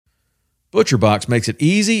ButcherBox makes it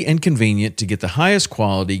easy and convenient to get the highest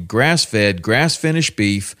quality grass-fed, grass-finished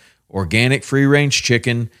beef, organic free-range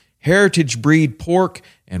chicken, heritage breed pork,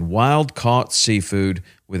 and wild-caught seafood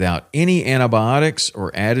without any antibiotics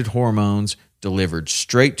or added hormones, delivered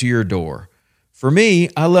straight to your door. For me,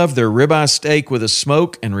 I love their ribeye steak with a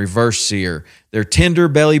smoke and reverse sear, their tender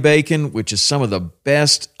belly bacon, which is some of the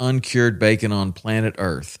best uncured bacon on planet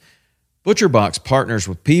Earth. ButcherBox partners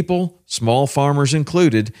with people, small farmers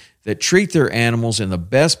included, that treat their animals in the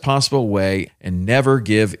best possible way and never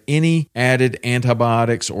give any added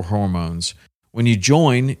antibiotics or hormones. When you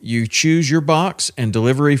join, you choose your box and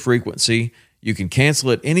delivery frequency. You can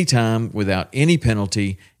cancel at any time without any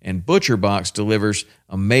penalty, and ButcherBox delivers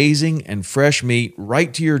amazing and fresh meat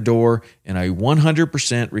right to your door in a 100%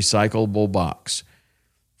 recyclable box.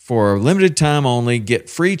 For a limited time only,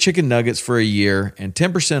 get free chicken nuggets for a year and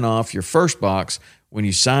 10% off your first box when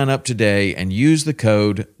you sign up today and use the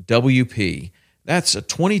code WP. That's a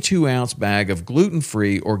 22-ounce bag of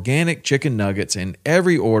gluten-free organic chicken nuggets in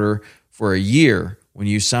every order for a year when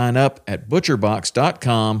you sign up at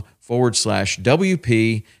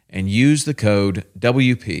butcherbox.com/WP and use the code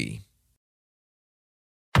WP.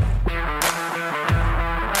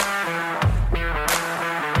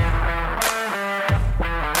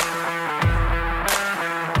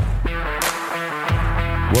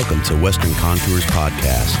 Welcome to Western Contours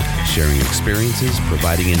Podcast, sharing experiences,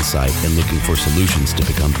 providing insight, and looking for solutions to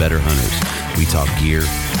become better hunters. We talk gear,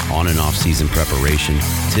 on and off season preparation,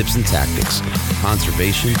 tips and tactics,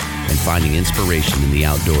 conservation, and finding inspiration in the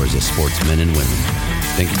outdoors as sportsmen and women.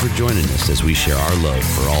 Thank you for joining us as we share our love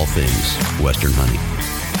for all things Western hunting.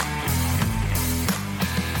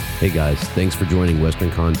 Hey guys, thanks for joining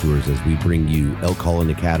Western Contours as we bring you Elk Calling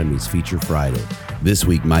Academy's Feature Friday. This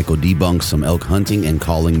week, Michael debunks some elk hunting and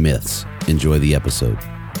calling myths. Enjoy the episode.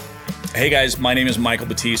 Hey guys, my name is Michael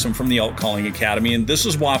Batiste. I'm from the Elk Calling Academy, and this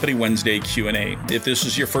is Wapiti Wednesday Q&A. If this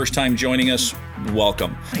is your first time joining us,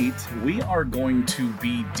 welcome. Tonight, we are going to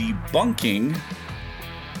be debunking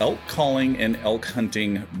elk calling and elk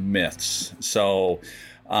hunting myths. So,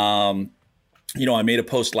 I made a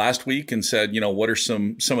post last week and said, what are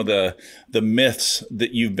some of the myths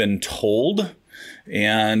that you've been told?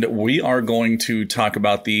 And we are going to talk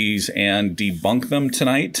about these and debunk them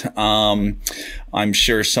tonight. I'm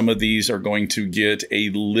sure some of these are going to get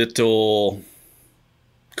a little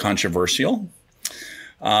controversial.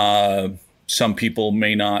 Some people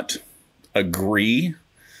may not agree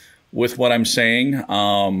with what I'm saying,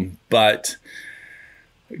 but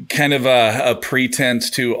kind of a pretense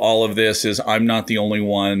to all of this is I'm not the only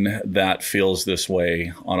one that feels this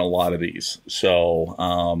way on a lot of these. So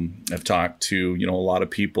I've talked to a lot of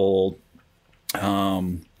people,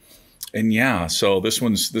 and yeah. So this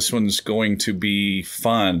one's going to be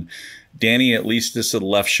fun. Danny, at least this is the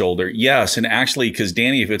left shoulder. Yes, and actually, because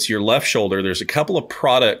Danny, if it's your left shoulder, there's a couple of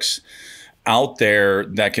products out there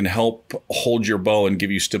that can help hold your bow and give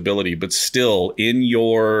you stability, but still in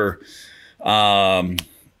your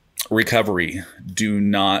recovery, do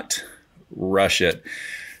not rush it.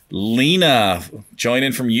 Lena,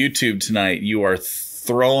 joining from YouTube tonight. You are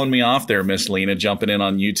throwing me off there, Miss Lena, jumping in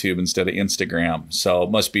on YouTube instead of Instagram. So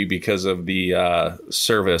it must be because of the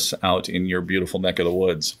service out in your beautiful neck of the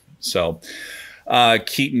woods. So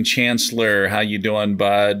Keaton Chancellor, how you doing,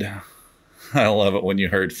 bud? I love it when you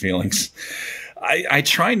hurt feelings. I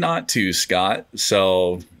try not to, Scott.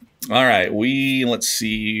 So all right, let's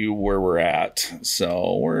see where we're at.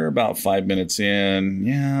 So we're about 5 minutes in.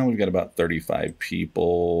 Yeah, we've got about 35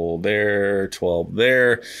 people there, 12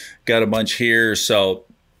 there. Got a bunch here. So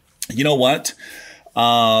you know what?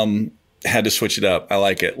 Had to switch it up. I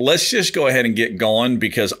like it. Let's just go ahead and get going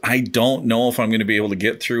because I don't know if I'm going to be able to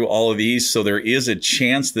get through all of these. So there is a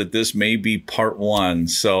chance that this may be part one.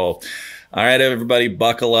 So, all right, everybody,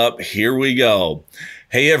 buckle up. Here we go.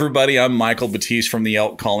 Hey everybody, I'm Michael Batiste from the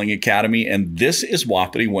Elk Calling Academy, and this is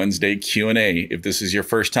Wapiti Wednesday Q&A. If this is your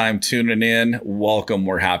first time tuning in, welcome.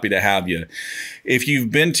 We're happy to have you. If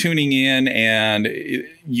you've been tuning in and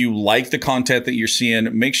you like the content that you're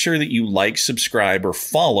seeing, make sure that you like, subscribe, or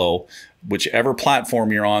follow whichever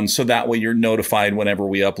platform you're on, so that way you're notified whenever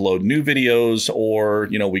we upload new videos or,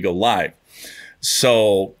 we go live.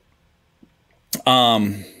 So,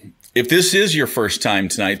 if this is your first time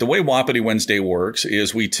tonight, the way Wapiti Wednesday works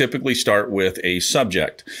is we typically start with a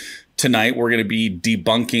subject. Tonight, we're going to be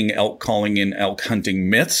debunking elk calling and elk hunting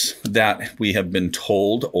myths that we have been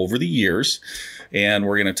told over the years, and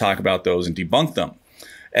we're going to talk about those and debunk them.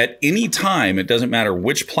 At any time, it doesn't matter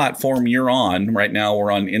which platform you're on. Right now,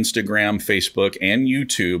 we're on Instagram, Facebook, and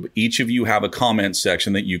YouTube. Each of you have a comment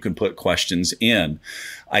section that you can put questions in.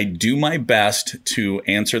 I do my best to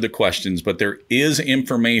answer the questions, but there is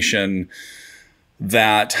information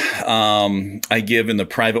that I give in the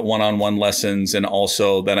private one-on-one lessons, and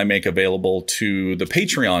also that I make available to the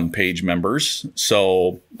Patreon page members.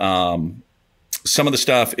 So some of the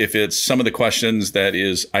stuff, if it's some of the questions that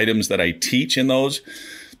is items that I teach in those,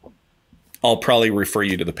 I'll probably refer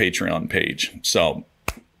you to the Patreon page. So,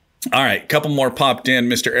 all right, a couple more popped in.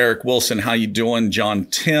 Mr. Eric Wilson, how you doing? John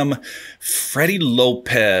Tim, Freddie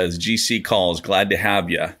Lopez, GC calls, glad to have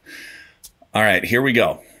you. All right, here we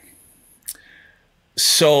go.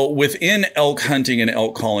 So within elk hunting and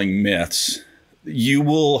elk calling myths, you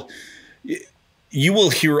will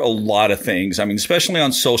hear a lot of things. I mean, especially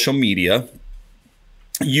on social media,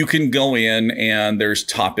 you can go in and there's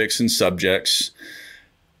topics and subjects,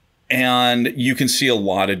 and you can see a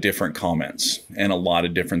lot of different comments and a lot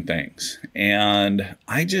of different things. And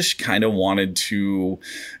I just kind of wanted to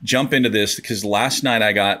jump into this because last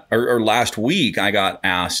week I got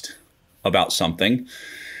asked about something.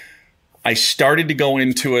 I started to go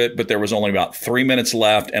into it, but there was only about 3 minutes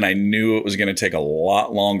left, and I knew it was going to take a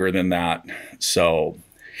lot longer than that. So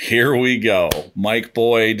here we go. Mike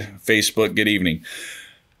Boyd, Facebook, good evening.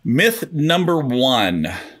 Myth number 1,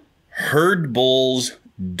 herd bulls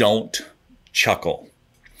don't chuckle.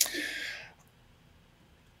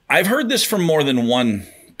 I've heard this from more than one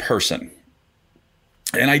person,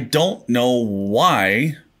 and I don't know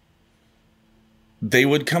why they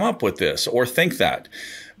would come up with this or think that.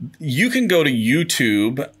 You can go to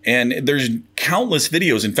YouTube, and there's countless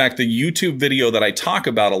videos. In fact, the YouTube video that I talk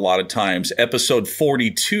about a lot of times, episode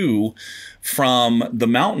 42 from the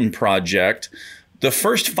Mountain Project, the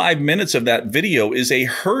first 5 minutes of that video is a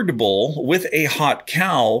herd bull with a hot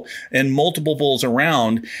cow and multiple bulls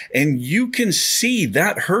around. And you can see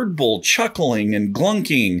that herd bull chuckling and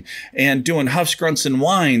glunking and doing huffs, grunts, and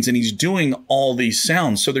whines. And he's doing all these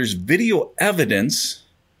sounds. So there's video evidence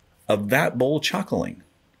of that bull chuckling.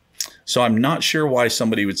 So I'm not sure why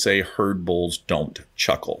somebody would say herd bulls don't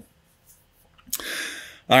chuckle.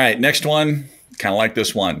 All right, next one, kind of like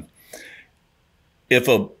this one. If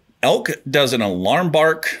a elk does an alarm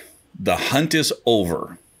bark, the hunt is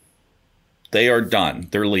over. They are done.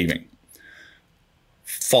 They're leaving.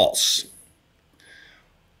 False.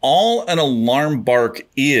 All an alarm bark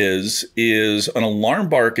is an alarm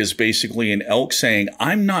bark is basically an elk saying,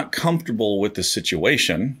 I'm not comfortable with the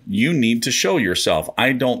situation. You need to show yourself.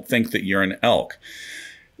 I don't think that you're an elk.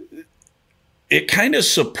 It kind of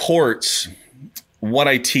supports what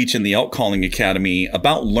I teach in the Elk Calling Academy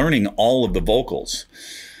about learning all of the vocals.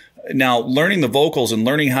 Now, learning the vocals and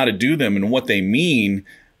learning how to do them and what they mean,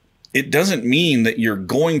 it doesn't mean that you're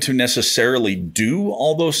going to necessarily do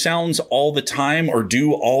all those sounds all the time or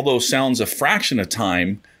do all those sounds a fraction of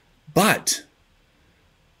time. But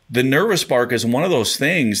the nervous bark is one of those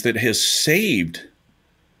things that has saved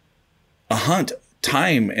a hunt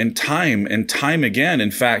time and time and time again.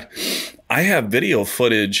 In fact, I have video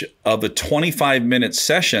footage of a 25-minute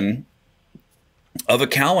session of a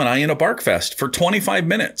cow and I in a bark fest for 25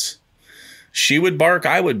 minutes. She would bark,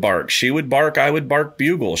 I would bark. She would bark, I would bark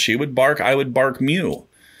bugle. She would bark, I would bark mew.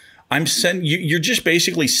 You're just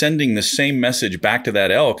basically sending the same message back to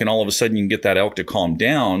that elk, and all of a sudden you can get that elk to calm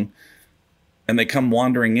down and they come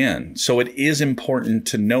wandering in. So it is important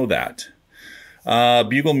to know that.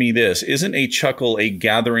 Bugle me this. Isn't a chuckle a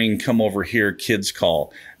gathering, come over here, kids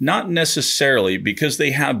call? Not necessarily, because they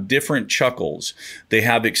have different chuckles. They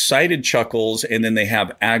have excited chuckles, and then they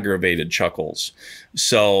have aggravated chuckles.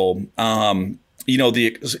 So,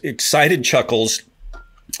 the excited chuckles,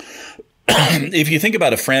 if you think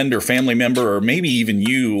about a friend or family member, or maybe even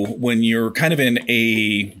you, when you're kind of in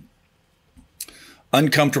a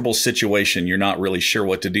uncomfortable situation, you're not really sure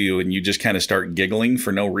what to do, and you just kind of start giggling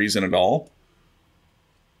for no reason at all.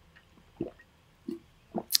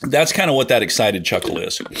 That's kind of what that excited chuckle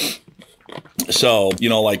is. So,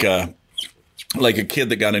 like a kid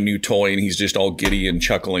that got a new toy and he's just all giddy and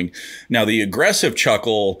chuckling. Now, the aggressive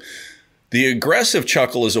chuckle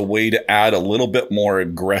is a way to add a little bit more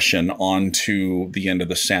aggression onto the end of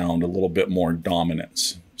the sound, a little bit more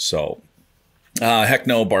dominance. So, heck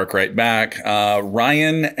no, bark right back.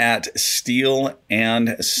 Ryan at Steel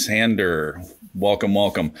and Sander.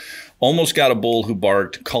 Welcome. Almost got a bull who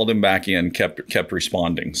barked, called him back in, kept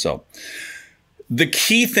responding. So the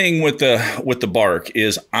key thing with the bark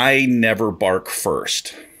is I never bark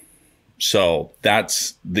first. So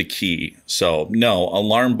that's the key. So no,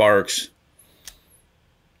 alarm barks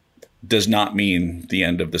does not mean the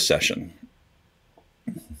end of the session.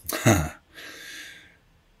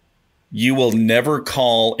 You will never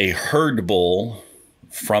call a herd bull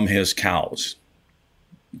from his cows.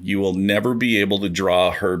 You will never be able to draw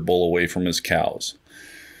a herd bull away from his cows.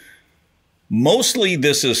 Mostly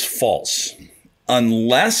this is false,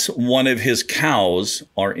 unless one of his cows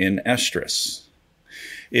are in estrus.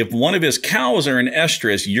 If one of his cows are in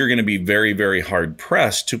estrus, you're going to be very, very hard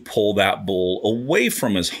pressed to pull that bull away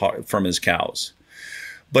from his cows.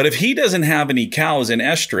 But if he doesn't have any cows in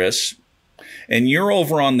estrus, and you're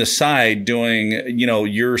over on the side doing,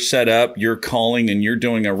 your setup, you're calling, and you're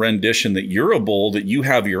doing a rendition that you're a bull, that you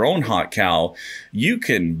have your own hot cow, you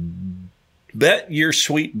can bet your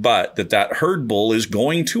sweet butt that herd bull is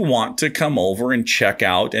going to want to come over and check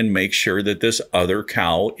out and make sure that this other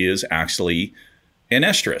cow is actually in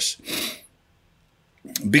estrus.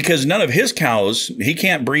 Because none of his cows, he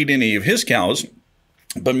can't breed any of his cows.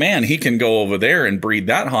 But man, he can go over there and breed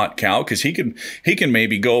that hot cow, because he can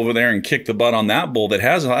maybe go over there and kick the butt on that bull that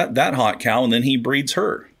has that hot cow, and then he breeds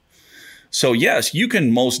her. So yes, you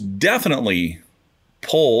can most definitely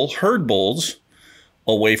pull herd bulls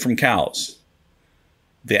away from cows.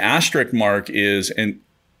 The asterisk mark is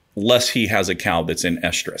unless he has a cow that's in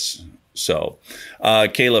estrus. So,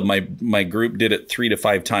 Caleb, my group did it 3 to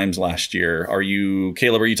 5 times last year.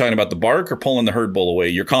 Caleb, are you talking about the bark or pulling the herd bull away?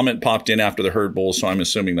 Your comment popped in after the herd bull, so I'm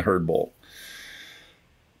assuming the herd bull.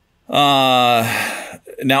 Now,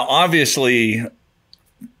 obviously,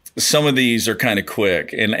 some of these are kind of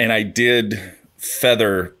quick, and I did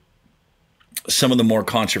feather some of the more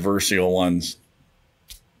controversial ones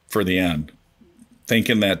for the end,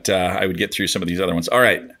 thinking that I would get through some of these other ones. All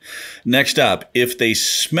right. Next up, if they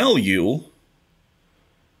smell you,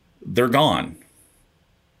 they're gone.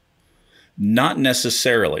 Not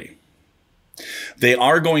necessarily. They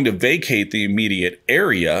are going to vacate the immediate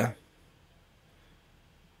area,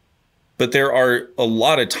 but there are a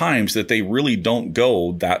lot of times that they really don't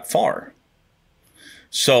go that far.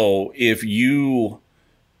 So if you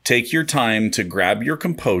take your time to grab your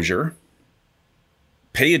composure,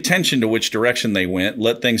 pay attention to which direction they went,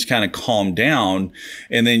 let things kind of calm down,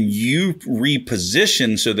 and then you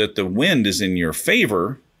reposition so that the wind is in your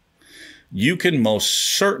favor, you can most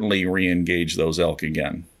certainly re-engage those elk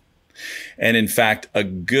again. And in fact, a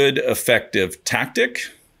good, effective tactic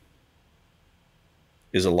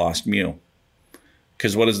is a lost mule.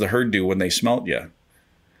 Because what does the herd do when they smelt you?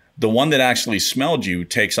 The one that actually smelled you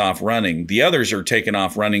takes off running. The others are taking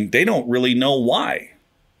off running. They don't really know why.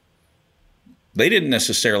 They didn't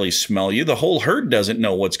necessarily smell you. The whole herd doesn't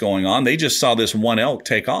know what's going on. They just saw this one elk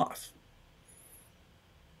take off.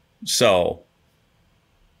 So,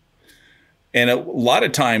 and a lot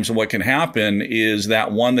of times what can happen is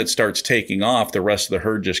that one that starts taking off, the rest of the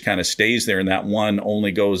herd just kind of stays there, and that one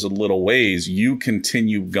only goes a little ways. You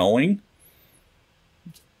continue going,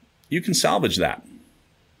 you can salvage that.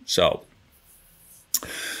 So,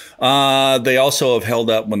 they also have held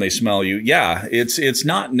up when they smell you. Yeah, it's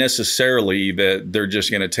not necessarily that they're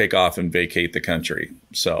just going to take off and vacate the country.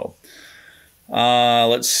 So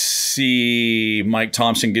let's see. Mike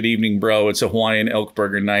Thompson, good evening, bro. It's a Hawaiian elk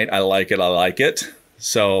burger night. I like it.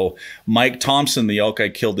 So Mike Thompson, the elk I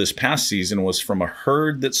killed this past season, was from a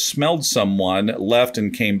herd that smelled someone, left,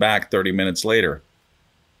 and came back 30 minutes later.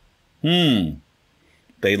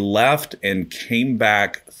 They left and came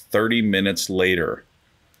back 30 minutes later.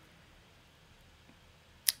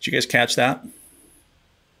 Did you guys catch that?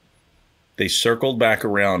 They circled back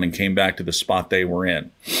around and came back to the spot they were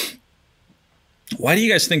in. Why do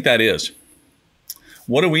you guys think that is?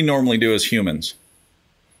 What do we normally do as humans?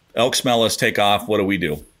 Elk smell us, take off. What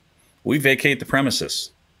do? We vacate the premises.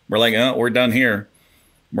 We're like, oh, we're done here.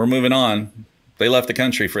 We're moving on. They left the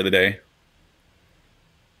country for the day.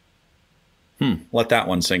 Let that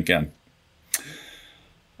one sink in.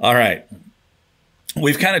 All right.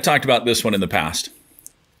 We've kind of talked about this one in the past.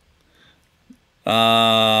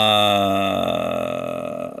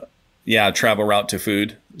 Travel route to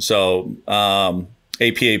food. So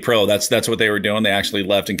APA Pro, that's what they were doing. They actually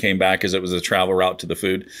left and came back because it was a travel route to the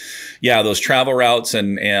food. Yeah, those travel routes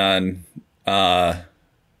and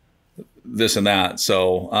this and that.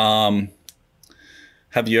 So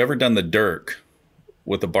have you ever done the dirk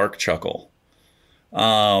with the bark chuckle?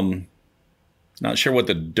 Not sure what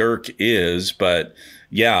the dirk is, but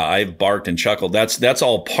yeah, I've barked and chuckled. That's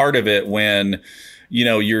all part of it when,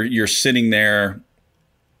 you're sitting there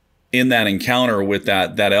in that encounter with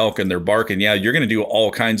that elk and they're barking. Yeah, you're going to do all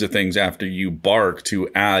kinds of things after you bark to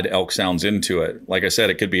add elk sounds into it. Like I said,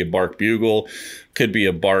 it could be a bark bugle, could be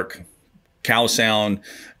a bark cow sound,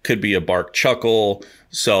 could be a bark chuckle.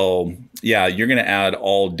 So yeah, you're going to add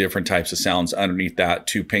all different types of sounds underneath that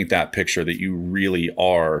to paint that picture that you really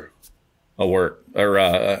are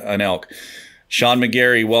an elk. Sean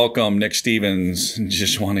McGarry, welcome. Nick Stevens,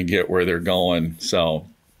 just want to get where they're going. So,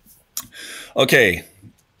 okay.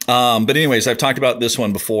 But anyways, I've talked about this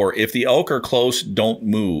one before. If the elk are close, don't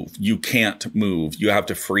move. You can't move. You have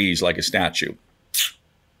to freeze like a statue.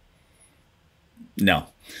 No.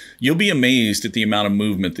 You'll be amazed at the amount of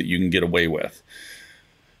movement that you can get away with.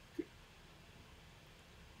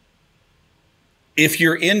 If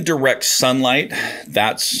you're in direct sunlight,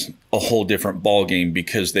 that's a whole different ballgame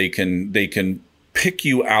because they can pick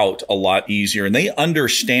you out a lot easier, and they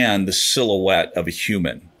understand the silhouette of a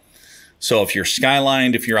human. So if you're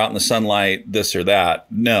skylined, if you're out in the sunlight, this or that,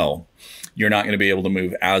 no, you're not going to be able to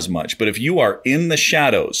move as much. But if you are in the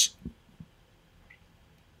shadows,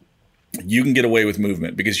 you can get away with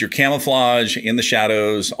movement because you're camouflage in the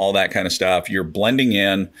shadows, all that kind of stuff. You're blending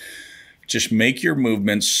in. Just make your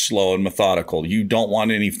movements slow and methodical. You don't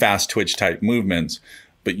want any fast twitch type movements,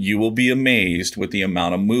 but you will be amazed with the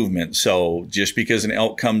amount of movement. So just because an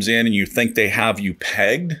elk comes in and you think they have you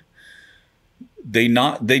pegged, they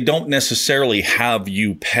don't necessarily have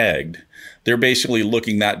you pegged. They're basically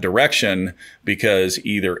looking that direction because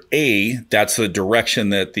either A, that's the direction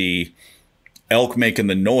that the elk making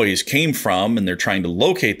the noise came from and they're trying to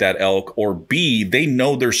locate that elk, or B, they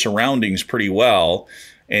know their surroundings pretty well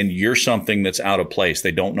and you're something that's out of place.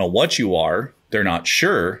 They don't know what you are. They're not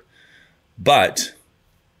sure, but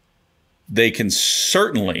they can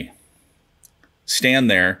certainly stand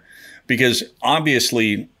there because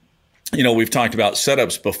obviously, you know, we've talked about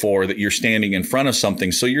setups before that you're standing in front of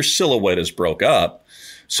something. So your silhouette is broke up.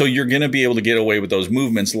 So you're going to be able to get away with those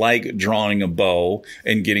movements like drawing a bow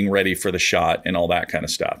and getting ready for the shot and all that kind of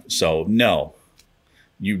stuff. So no,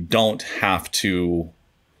 you don't have to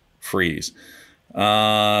freeze.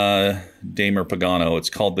 Damer Pagano, it's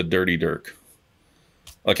called the Dirty Dirk.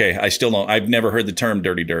 Okay, I still don't. I've never heard the term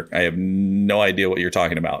Dirty Dirk. I have no idea what you're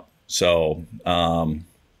talking about. So,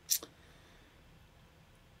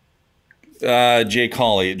 Jay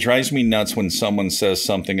Colley, it drives me nuts when someone says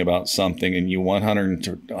something about something and you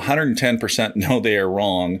 110% know they are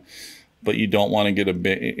wrong, but you don't want to get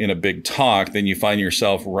in a big talk. Then you find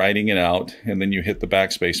yourself writing it out and then you hit the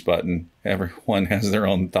backspace button. Everyone has their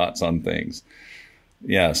own thoughts on things.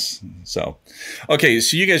 Yes. So, okay.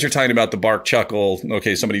 So you guys are talking about the bark chuckle.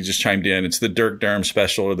 Okay. Somebody just chimed in. It's the Dirk Durham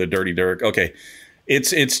special or the Dirty Dirk. Okay.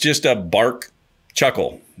 It's just a bark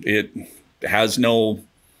chuckle. It has no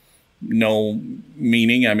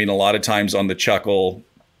meaning. I mean, a lot of times on the chuckle,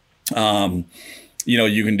 you know,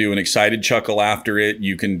 you can do an excited chuckle after it.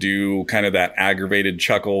 You can do kind of that aggravated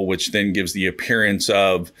chuckle, which then gives the appearance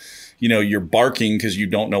of, you know, you're barking because you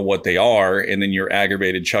don't know what they are. And then your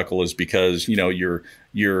aggravated chuckle is because, you know, you're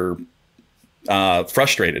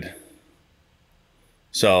frustrated.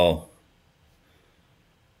 So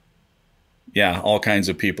yeah, all kinds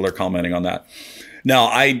of people are commenting on that. No,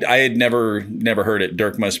 I had never heard it.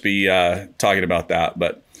 Dirk must be talking about that.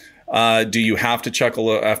 But do you have to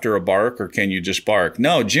chuckle after a bark or can you just bark?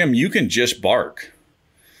 No, Jim, you can just bark.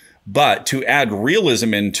 But to add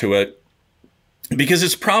realism into it, because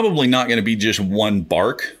it's probably not going to be just one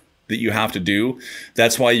bark that you have to do.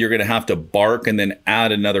 That's why you're going to have to bark and then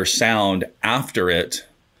add another sound after it.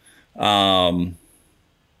 It's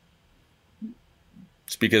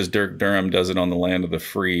because Dirk Durham does it on the Land of the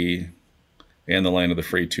Free and the Land of the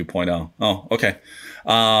Free 2.0. Oh, okay.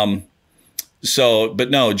 So,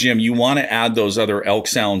 but no, Jim, you want to add those other elk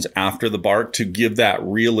sounds after the bark to give that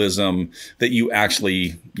realism that you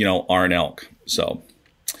actually, you know, are an elk. So,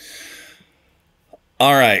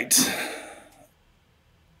 all right.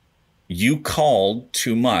 You called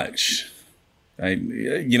too much.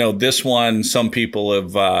 You know, this one, some people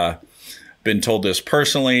have been told this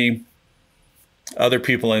personally. Other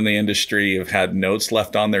people in the industry have had notes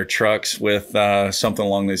left on their trucks with something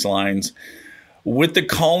along these lines. With the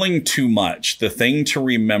calling too much, the thing to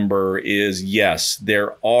remember is, yes,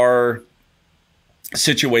 there are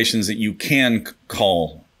situations that you can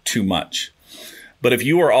call too much. But if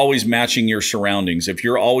you are always matching your surroundings, if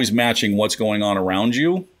you're always matching what's going on around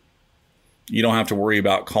you, you don't have to worry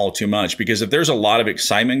about call too much. Because if there's a lot of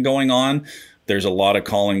excitement going on, there's a lot of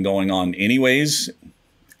calling going on anyways,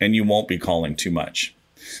 and you won't be calling too much.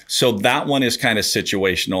 So that one is kind of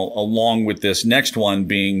situational, along with this next one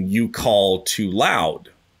being you call too loud.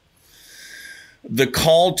 The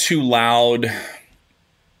call too loud,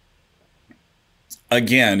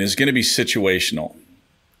 again, is going to be situational.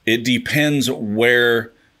 It depends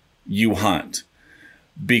where you hunt.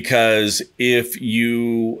 Because if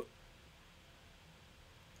you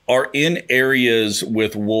are in areas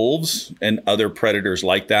with wolves and other predators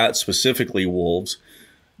like that, specifically wolves,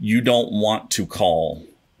 you don't want to call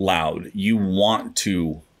loud. You want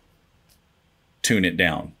to tune it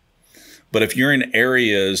down. But if you're in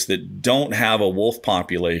areas that don't have a wolf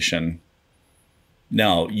population,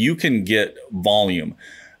 no, you can get volume.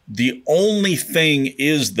 The only thing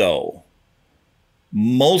is, though,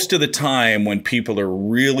 most of the time when people are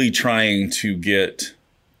really trying to get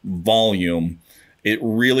volume, it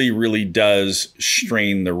really, really does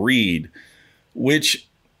strain the reed, which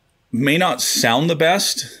may not sound the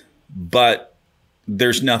best, but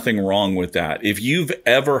there's nothing wrong with that. If you've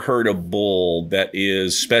ever heard a bull that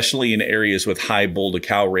is, especially in areas with high bull to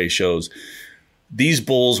cow ratios, these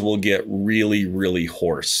bulls will get really, really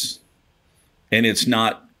hoarse. And it's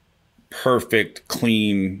not perfect,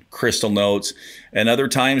 clean crystal notes. And other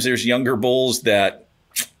times there's younger bulls that,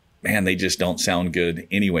 man, they just don't sound good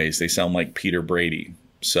anyways. They sound like Peter Brady.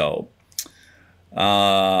 So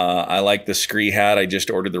I like the Scree hat. I just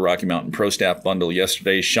ordered the Rocky Mountain Pro Staff bundle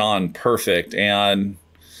yesterday. Sean, perfect. And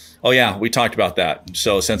oh yeah, we talked about that.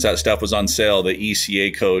 So since that stuff was on sale, the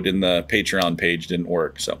ECA code in the Patreon page didn't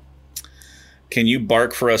work. So can you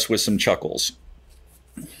bark for us with some chuckles?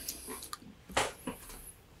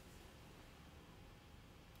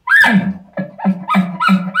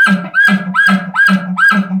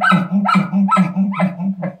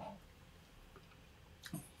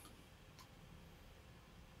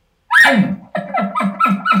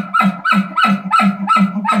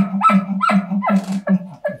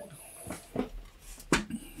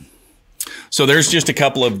 So there's just a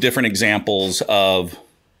couple of different examples of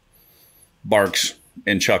barks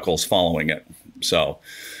and chuckles following it. So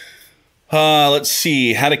let's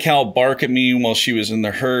see. Had a cow bark at me while she was in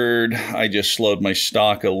the herd. I just slowed my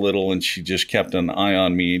stock a little and she just kept an eye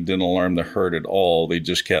on me. Didn't alarm the herd at all. They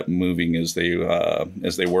just kept moving as they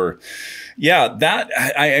were. Yeah, that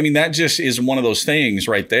I mean that just is one of those things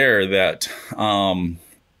right there that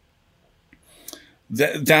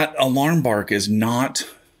that alarm bark is not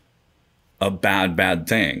a bad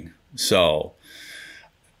thing. So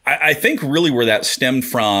I think really where that stemmed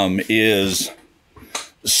from is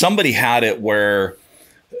somebody had it where,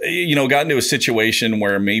 got into a situation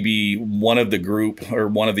where maybe one of the group or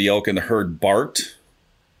one of the elk in the herd barked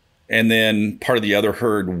and then part of the other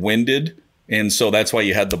herd winded. And so that's why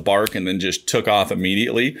you had the bark and then just took off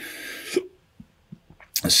immediately.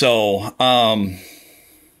 So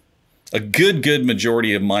a good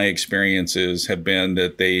majority of my experiences have been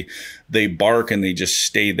that they bark and they just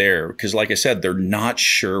stay there. Because like I said, they're not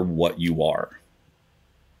sure what you are.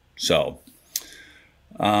 So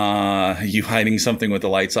you hiding something with the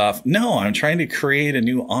lights off? No, I'm trying to create a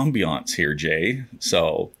new ambiance here, Jay.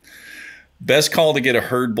 So best call to get a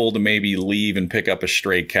herd bull to maybe leave and pick up a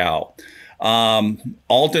stray cow.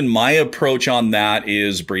 Alton, my approach on that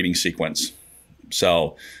is breeding sequence.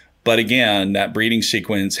 So, but again, that breeding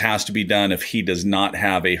sequence has to be done if he does not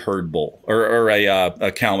have a herd bull or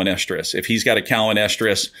a cow and estrus. If he's got a cow and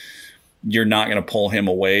estrus, you're not going to pull him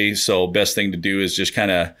away. So best thing to do is just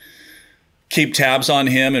kind of keep tabs on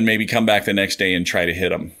him and maybe come back the next day and try to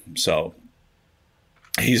hit him. So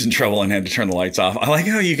he's in trouble and had to turn the lights off. I like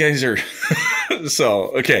how you guys are.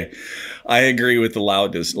 So, okay. I agree with the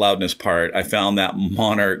loudness part. I found that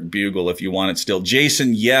Monarch bugle if you want it still.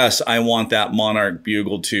 Jason, yes, I want that Monarch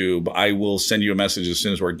bugle tube. I will send you a message as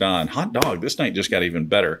soon as we're done. Hot dog, this night just got even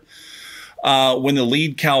better. When the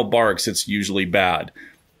lead cow barks, it's usually bad.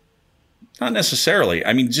 Not necessarily.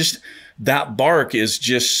 I mean, just that bark is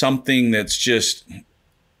just something that's just,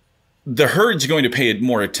 the herd's going to pay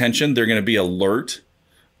more attention. They're going to be alert.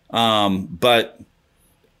 But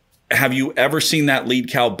have you ever seen that lead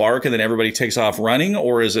cow bark and then everybody takes off running?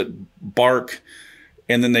 Or is it bark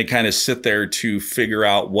and then they kind of sit there to figure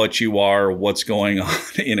out what you are, what's going on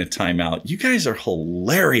in a timeout? You guys are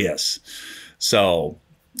hilarious. So,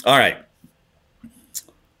 all right.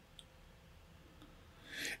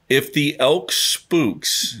 If the elk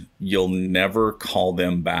spooks, you'll never call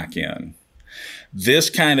them back in. This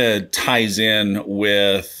kind of ties in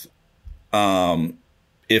with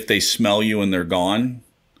if they smell you and they're gone.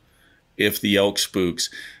 If the elk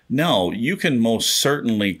spooks, no, you can most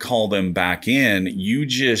certainly call them back in. You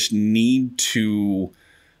just need to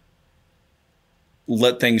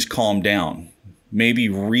let things calm down, maybe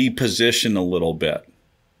reposition a little bit.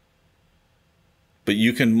 But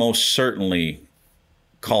you can most certainly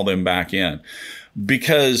call them back in,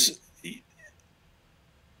 because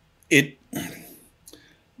the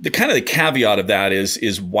caveat of that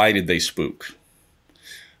is why did they spook?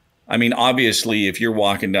 I mean, obviously, if you're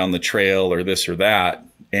walking down the trail or this or that,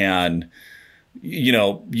 and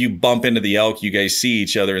you bump into the elk, you guys see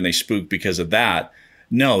each other and they spook because of that.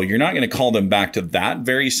 No, you're not going to call them back to that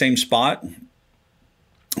very same spot,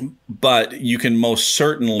 but you can most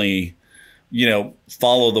certainly,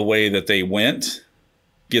 follow the way that they went,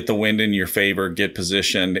 get the wind in your favor, get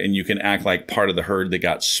positioned, and you can act like part of the herd that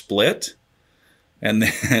got split. And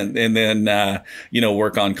then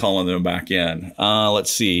work on calling them back in.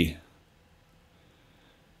 Let's see.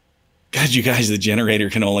 God, you guys, the generator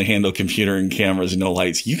can only handle computer and cameras, no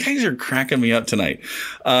lights. You guys are cracking me up tonight.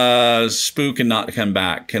 Spook and not come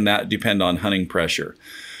back. Can that depend on hunting pressure?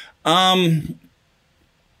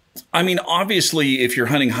 Obviously, if you're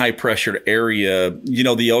hunting high pressured area,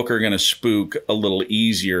 the elk are going to spook a little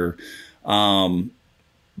easier.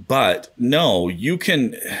 But no, you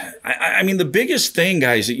can. The biggest thing,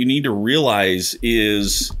 guys, that you need to realize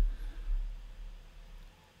is,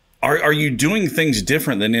 are you doing things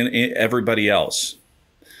different than everybody else?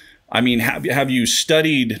 Have you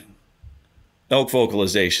studied elk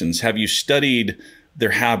vocalizations? Have you studied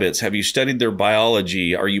their habits? Have you studied their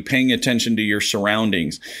biology? Are you paying attention to your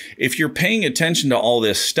surroundings? If you're paying attention to all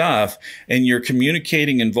this stuff and you're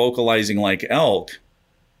communicating and vocalizing like elk,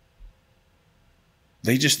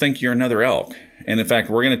 they just think you're another elk. And in fact,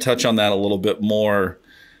 we're going to touch on that a little bit more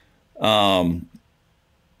coming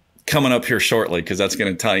up here shortly, because that's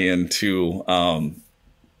going to tie into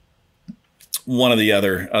one of the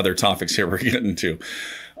other topics here we're getting to.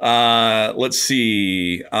 Let's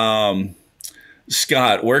see.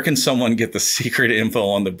 Scott, where can someone get the secret info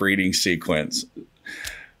on the breeding sequence?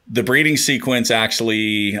 The breeding sequence,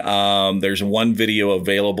 actually, there's one video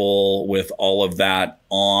available with all of that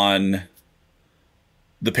on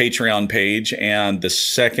the Patreon page, and the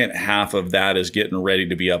second half of that is getting ready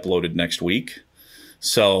to be uploaded next week.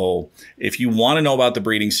 So if you want to know about the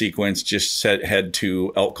breeding sequence, just head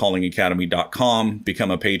to elkcallingacademy.com,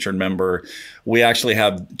 become a patron member. We actually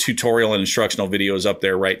have tutorial and instructional videos up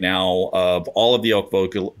there right now of all of the elk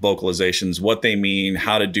vocalizations, what they mean,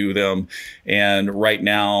 how to do them. And right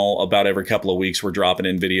now, about every couple of weeks, we're dropping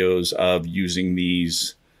in videos of using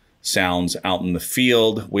these sounds out in the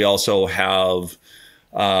field. We also have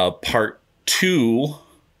part 2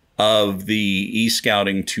 of the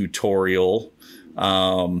e-scouting tutorial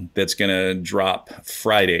that's going to drop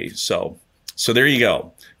Friday. So there you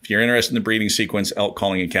go. If you're interested in the breeding sequence,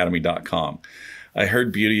 elkcallingacademy.com. I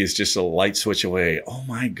heard beauty is just a light switch away. Oh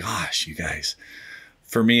my gosh, you guys.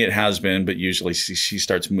 For me, it has been, but usually she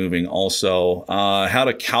starts moving also. Had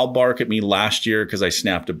a cow bark at me last year because I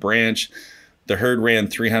snapped a branch. The herd ran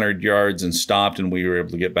 300 yards and stopped, and we were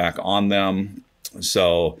able to get back on them.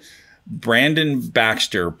 So Brandon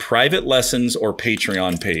Baxter, private lessons or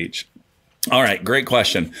Patreon page? All right, great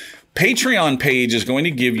question. Patreon page is going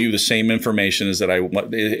to give you the same information as that I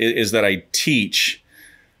teach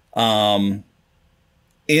in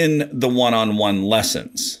the one-on-one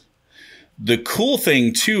lessons. The cool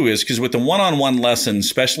thing too is, because with the one-on-one lessons,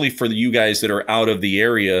 especially for you guys that are out of the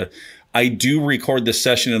area, I do record the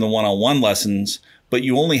session in the one-on-one lessons, but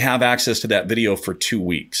you only have access to that video for 2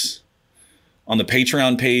 weeks. On the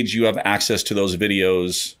Patreon page, you have access to those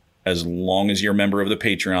videos as long as you're a member of the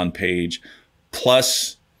Patreon page,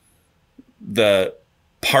 plus the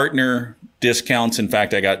partner discounts. In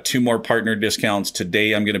fact, I got 2 more partner discounts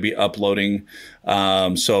today. I'm going to be uploading.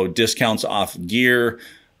 So discounts off gear,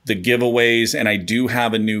 the giveaways, and I do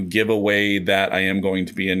have a new giveaway that I am going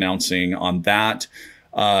to be announcing on that.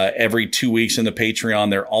 Every 2 weeks in the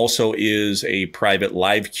Patreon, there also is a private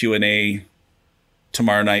live Q&A,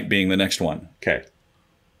 tomorrow night being the next one. Okay.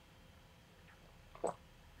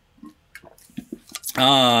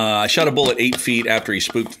 I shot a bull at 8 feet after he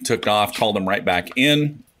spooked and took off, called him right back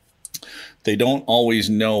in. They don't always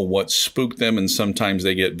know what spooked them, and sometimes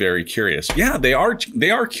they get very curious. Yeah, they are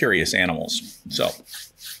curious animals. So,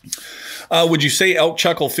 would you say elk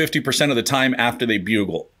chuckle 50% of the time after they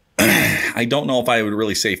bugle? I don't know if I would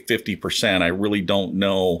really say 50%. I really don't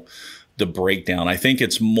know the breakdown. I think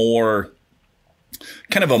it's more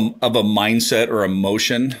kind of a mindset or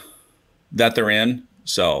emotion that they're in.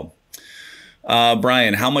 So,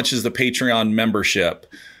 Brian, how much is the Patreon membership?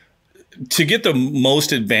 To get the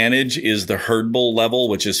most advantage is the herd bull level,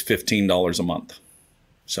 which is $15 a month.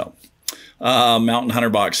 So, Mountain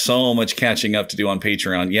Hunter Box, so much catching up to do on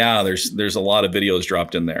Patreon. Yeah, there's a lot of videos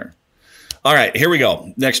dropped in there. All right, here we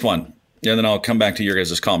go. Next one. And then I'll come back to your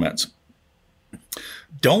guys' comments.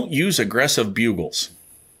 Don't use aggressive bugles.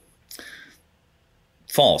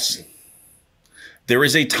 False. There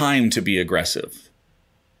is a time to be aggressive.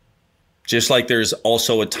 Just like there's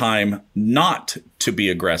also a time not to be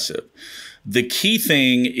aggressive. The key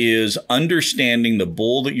thing is understanding the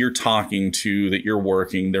bull that you're talking to, that you're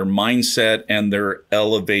working, their mindset and their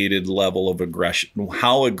elevated level of aggression.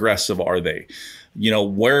 How aggressive are they?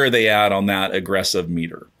 Where are they at on that aggressive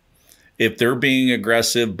meter? If they're being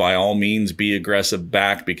aggressive, by all means, be aggressive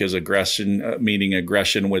back, because aggression, meeting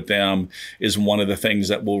aggression with them is one of the things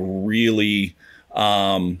that will really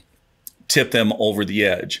tip them over the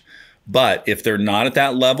edge. But if they're not at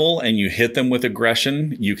that level and you hit them with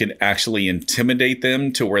aggression, you can actually intimidate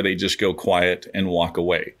them to where they just go quiet and walk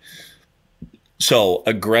away. So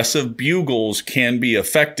aggressive bugles can be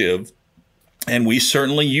effective, and we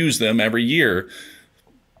certainly use them every year,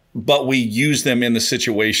 but we use them in the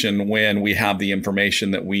situation when we have the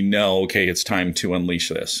information that we know, okay, it's time to unleash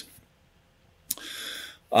this.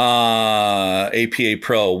 APA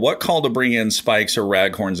Pro, what call to bring in spikes or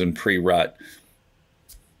raghorns in pre-rut?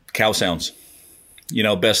 Cow sounds.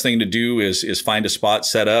 Best thing to do is find a spot,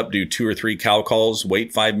 set up, do 2 or 3 cow calls,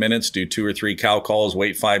 wait 5 minutes, do 2 or 3 cow calls,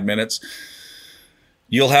 wait 5 minutes.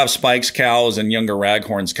 You'll have spikes, cows, and younger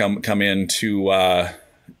raghorns come in to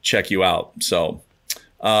check you out. So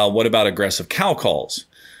what about aggressive cow calls?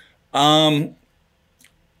 I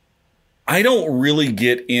don't really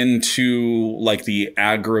get into like the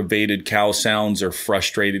aggravated cow sounds or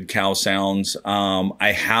frustrated cow sounds.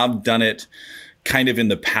 I have done it kind of in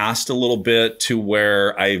the past a little bit, to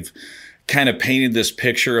where I've kind of painted this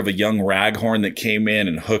picture of a young raghorn that came in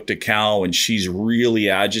and hooked a cow and she's really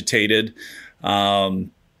agitated. I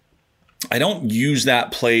don't use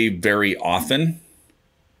that play very often,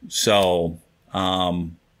 so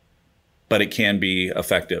but it can be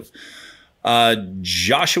effective.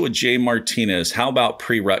 Joshua J. Martinez, how about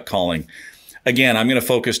pre-rut calling? Again, I'm going to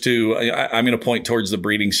point towards the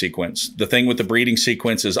breeding sequence. The thing with the breeding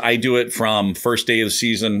sequence is I do it from first day of the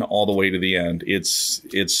season all the way to the end.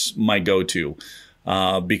 It's my go-to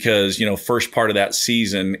because, first part of that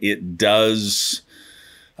season, it does,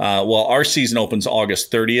 our season opens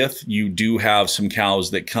August 30th. You do have some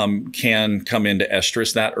cows that can come into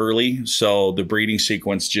estrus that early. So the breeding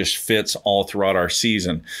sequence just fits all throughout our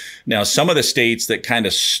season. Now, some of the states that kind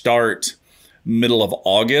of start middle of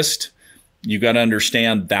August, you got to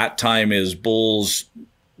understand that time is bulls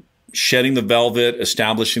shedding the velvet,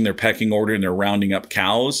 establishing their pecking order, and they're rounding up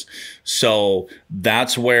cows. So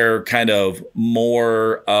that's where kind of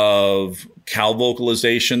more of cow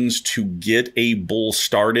vocalizations to get a bull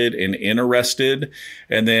started and interested,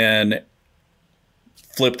 and then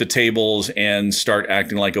flip the tables and start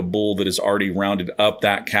acting like a bull that has already rounded up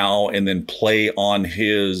that cow, and then play on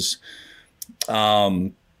his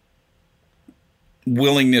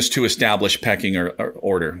willingness to establish pecking or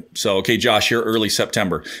order. So, okay, Josh, you're early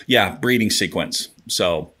September. Yeah, breeding sequence.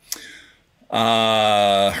 So,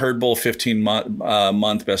 herd bull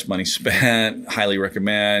 15-month, best money spent. Highly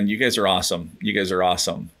recommend. You guys are awesome.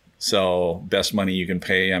 So, best money you can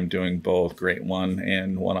pay. I'm doing both grade 1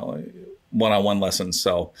 and one-on-one lessons.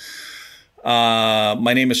 So,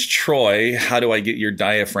 my name is Troy. How do I get your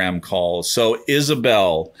diaphragm calls? So,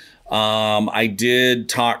 Isabel, I did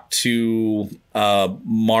talk to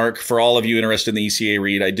Mark. For all of you interested in the ECA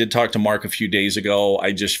read, I did talk to Mark a few days ago.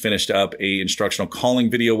 I just finished up a instructional calling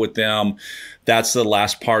video with them. That's the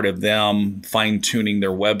last part of them fine-tuning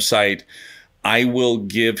their website. I will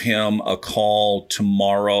give him a call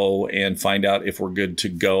tomorrow and find out if we're good to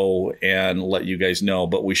go and let you guys know.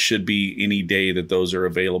 But we should be any day that those are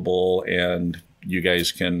available, and you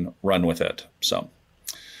guys can run with it. So,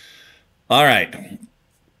 all right.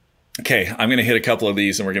 Okay, I'm going to hit a couple of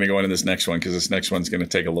these and we're going to go into this next one because this next one's going to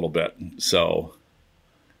take a little bit. So,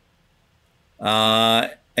 M.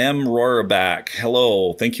 Rohrbach,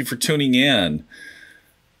 hello. Thank you for tuning in.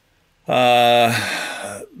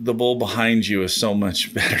 The bull behind you is so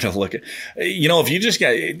much better to look at. If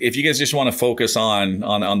you guys just want to focus on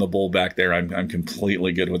the bull back there, I'm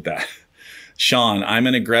completely good with that. Sean, I'm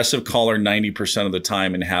an aggressive caller 90% of the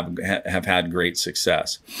time and have had great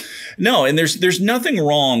success. No, and there's nothing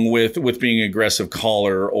wrong with being an aggressive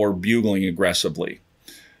caller or bugling aggressively.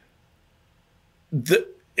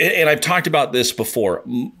 And I've talked about this before.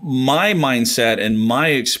 My mindset and my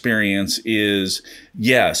experience is,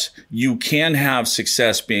 yes, you can have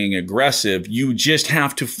success being aggressive. You just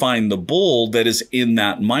have to find the bull that is in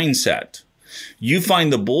that mindset. You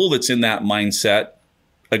find the bull that's in that mindset,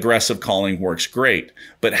 aggressive calling works great.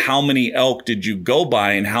 But how many elk did you go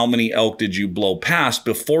by and how many elk did you blow past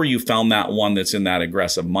before you found that one that's in that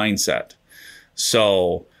aggressive mindset?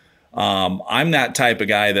 So I'm that type of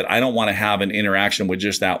guy that I don't want to have an interaction with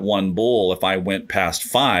just that one bull. If I went past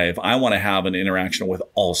 5, I want to have an interaction with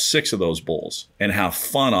all 6 of those bulls and have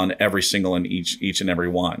fun on every single and each and every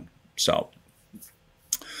one. So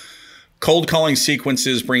Cold calling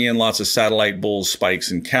sequences bring in lots of satellite bulls,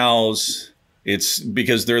 spikes, and cows. It's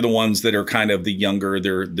because they're the ones that are kind of the younger,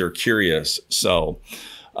 they're curious. So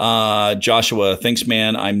Joshua, thanks,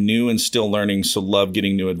 man. I'm new and still learning, so love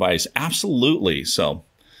getting new advice. Absolutely. So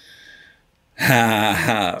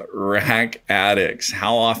rack addicts,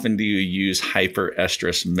 how often do you use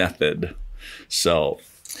hyperestrus method? So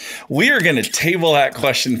we are going to table that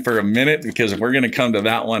question for a minute because we're going to come to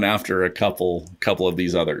that one after a couple of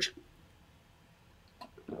these others.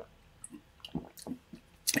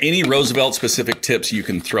 Any Roosevelt specific tips you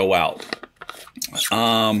can throw out?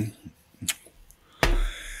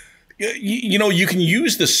 You can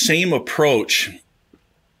use the same approach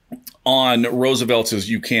on Roosevelt's as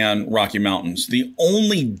you can Rocky Mountains. The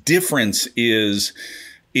only difference is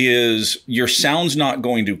your sound's not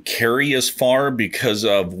going to carry as far because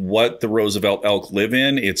of what the Roosevelt elk live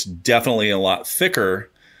in. It's definitely a lot thicker.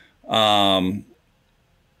 But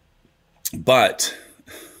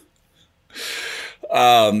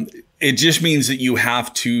it just means that you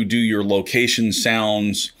have to do your location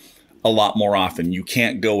sounds a lot more often. You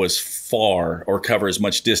can't go as far or cover as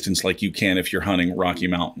much distance like you can if you're hunting Rocky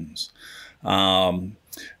Mountains. And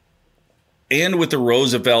with the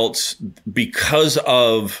Roosevelts, because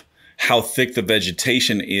of how thick the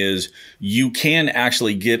vegetation is, you can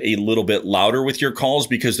actually get a little bit louder with your calls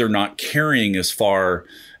because they're not carrying as far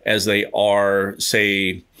as they are,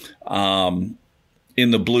 say, in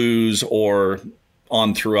the Blues or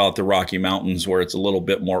on throughout the Rocky Mountains where it's a little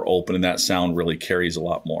bit more open and that sound really carries a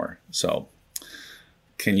lot more. So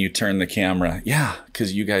can you turn the camera? Yeah,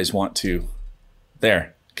 because you guys want to.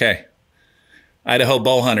 There. Okay. Idaho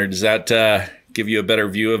bow hunter, does that give you a better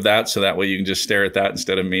view of that? So that way you can just stare at that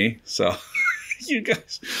instead of me. So you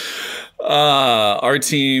guys, our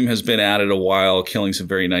team has been at it a while, killing some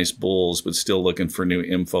very nice bulls, but still looking for new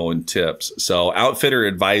info and tips. So outfitter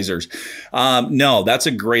advisors. No, that's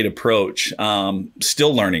a great approach.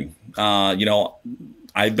 Still learning.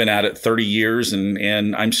 I've been at it 30 years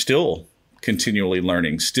and I'm still continually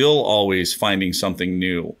learning, still always finding something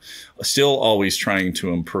new, still always trying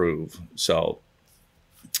to improve. So,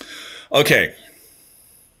 okay.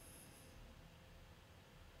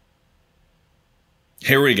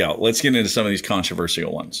 Here we go. Let's get into some of these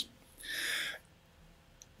controversial ones.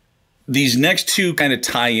 These next two kind of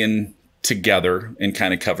tie in together and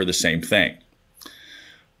kind of cover the same thing.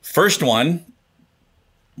 First one,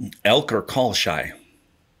 elk are call shy.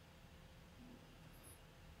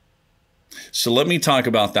 So let me talk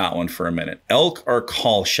about that one for a minute. Elk are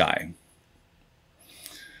call shy.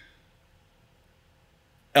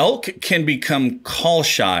 Elk can become call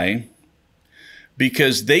shy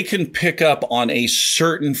because they can pick up on a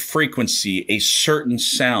certain frequency, a certain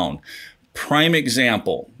sound. Prime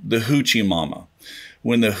example, the hoochie mama.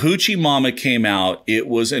 When the hoochie mama came out, it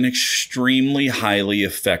was an extremely highly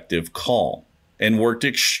effective call and worked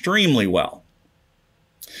extremely well.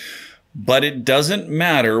 But it doesn't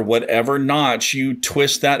matter whatever notch you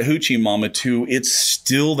twist that hoochie mama to, it's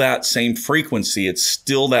still that same frequency. It's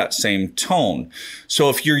still that same tone. So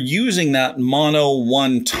if you're using that mono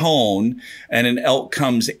one tone and an elk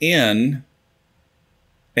comes in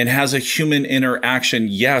and has a human interaction,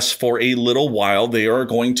 yes, for a little while, they are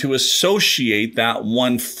going to associate that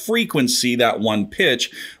one frequency, that one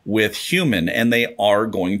pitch with human, and they are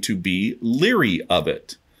going to be leery of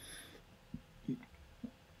it.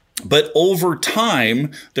 But over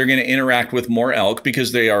time, they're going to interact with more elk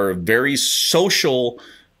because they are a very social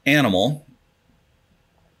animal.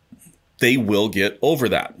 They will get over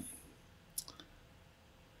that.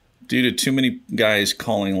 Due to too many guys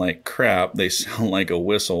calling like crap, they sound like a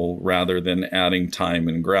whistle rather than adding time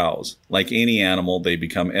and growls. Like any animal, they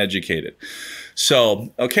become educated.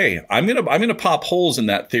 So, okay, I'm gonna pop holes in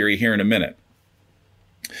that theory here in a minute.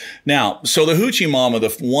 Now, so the hoochie mama,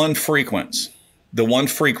 the one frequency,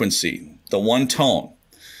 the one tone.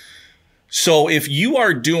 So if you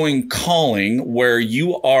are doing calling where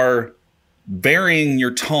you are varying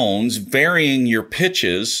your tones, varying your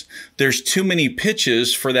pitches, there's too many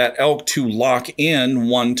pitches for that elk to lock in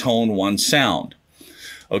one tone, one sound.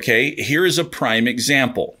 Okay, here's a prime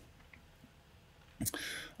example.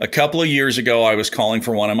 A couple of years ago, I was calling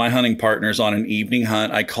for one of my hunting partners on an evening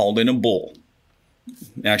hunt. I called in a bull.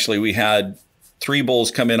 Actually, we had 3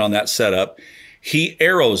 bulls come in on that setup. He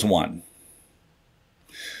arrows one.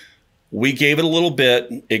 We gave it a little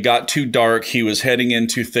bit. It got too dark. He was heading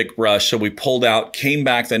into thick brush. So we pulled out, came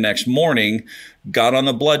back the next morning, got on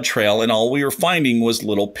the blood trail, and all we were finding was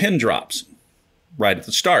little pin drops right at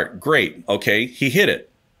the start. Great. Okay, he hit it.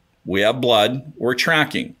 We have blood. We're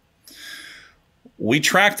tracking. We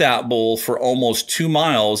tracked that bull for almost 2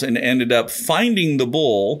 miles and ended up finding the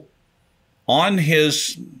bull on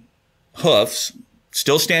his hoofs,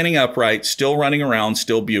 still standing upright, still running around,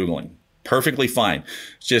 still bugling. Perfectly fine.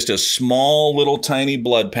 It's just a small little tiny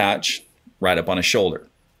blood patch right up on his shoulder.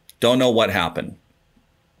 Don't know what happened.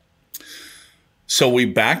 So we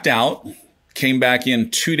backed out, came back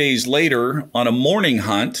in 2 days later on a morning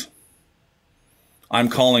hunt. I'm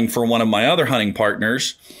calling for one of my other hunting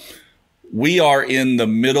partners. We are in the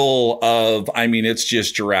middle of, it's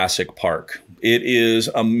just Jurassic Park. It is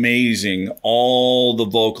amazing, all the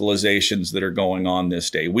vocalizations that are going on this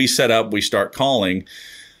day. We set up, we start calling.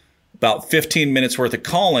 About 15 minutes worth of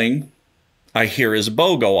calling, I hear his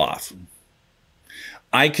bow go off.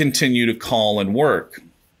 I continue to call and work.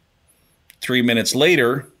 3 minutes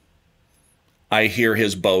later, I hear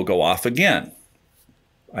his bow go off again.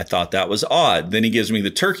 I thought that was odd. Then he gives me the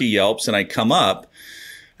turkey yelps, and I come up,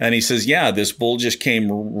 and he says, yeah, this bull just came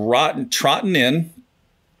trotting in,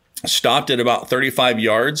 stopped at about 35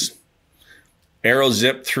 yards, arrow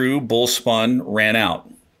zipped through, bull spun, ran out.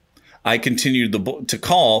 I continued to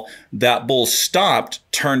call. That bull stopped,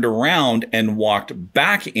 turned around, and walked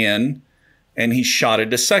back in, and he shot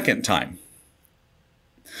it a second time.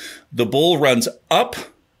 The bull runs up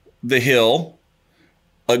the hill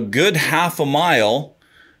a good half a mile,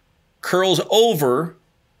 curls over,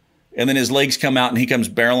 and then his legs come out and he comes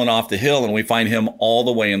barreling off the hill, and we find him all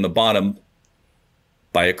the way in the bottom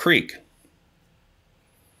by a creek.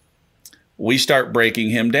 We start breaking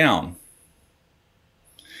him down.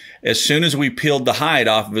 As soon as we peeled the hide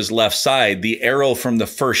off of his left side, the arrow from the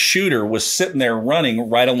first shooter was sitting there running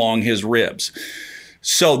right along his ribs.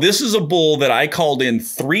 So this is a bull that I called in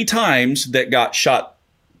 3 times that got shot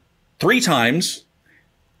 3 times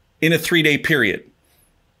in a 3-day period.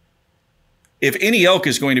 If any elk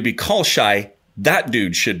is going to be call shy, that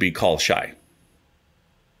dude should be call shy.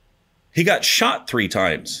 He got shot 3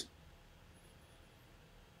 times.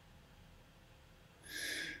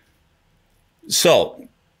 So,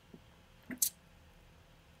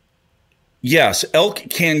 yes, elk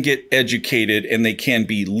can get educated and they can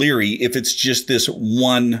be leery if it's just this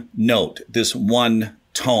one note, this one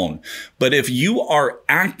tone. But if you are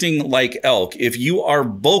acting like elk, if you are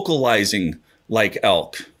vocalizing like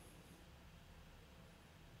elk,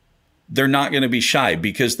 they're not going to be shy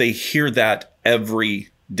because they hear that every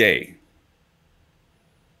day.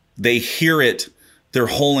 They hear it their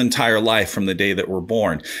whole entire life from the day that we're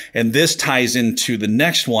born. And this ties into the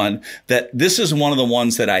next one, that this is one of the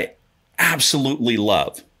ones that I absolutely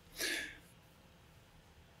love.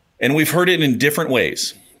 And we've heard it in different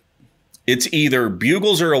ways. It's either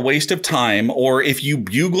bugles are a waste of time, or if you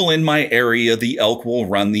bugle in my area, the elk will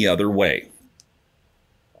run the other way.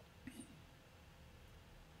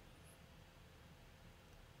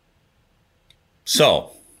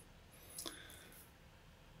 So,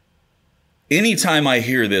 anytime I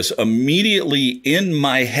hear this, immediately in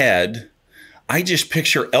my head, I just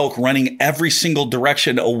picture elk running every single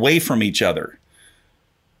direction away from each other.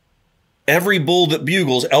 Every bull that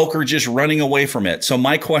bugles, elk are just running away from it. So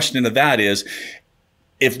my question to that is,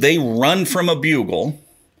 if they run from a bugle,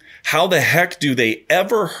 how the heck do they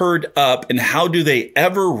ever herd up, and how do they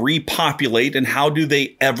ever repopulate, and how do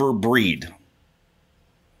they ever breed?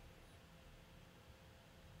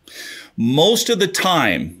 Most of the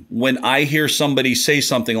time when I hear somebody say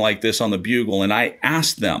something like this on the bugle and I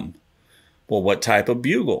ask them, well, what type of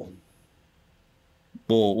bugle?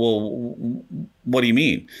 Well, what do you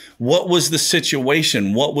mean? What was the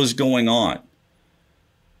situation? What was going on?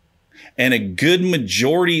 And a good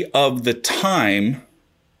majority of the time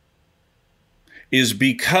is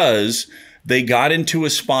because they got into a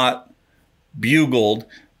spot, bugled,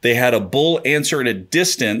 they had a bull answer at a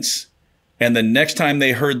distance, and the next time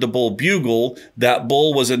they heard the bull bugle, that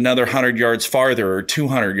bull was another 100 yards farther or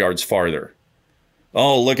 200 yards farther.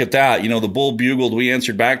 Oh, look at that. The bull bugled, we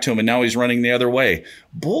answered back to him, and now he's running the other way.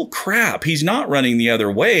 Bull crap. He's not running the other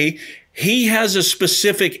way. He has a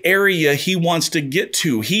specific area he wants to get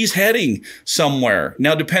to. He's heading somewhere.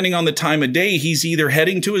 Now, depending on the time of day, he's either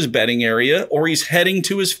heading to his bedding area or he's heading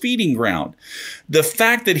to his feeding ground. The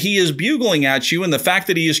fact that he is bugling at you and the fact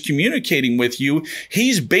that he is communicating with you,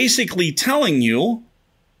 he's basically telling you,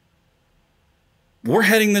 we're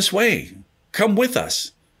heading this way. Come with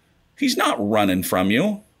us. He's not running from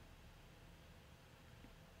you.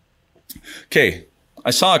 Okay, I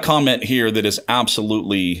saw a comment here that is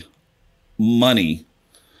absolutely money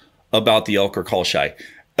about the elk are call shy.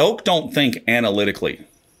 Elk don't think analytically.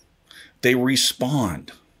 They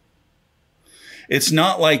respond. It's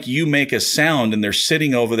not like you make a sound and they're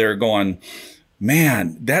sitting over there going,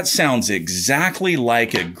 Man, that sounds exactly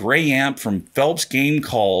like a gray amp from Phelps Game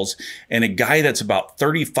Calls and a guy that's about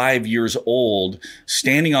 35 years old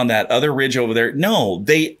standing on that other ridge over there. No,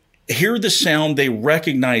 they hear the sound, they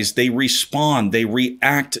recognize, they respond, they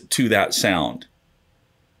react to that sound.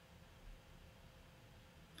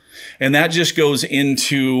 And that just goes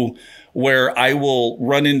into where I will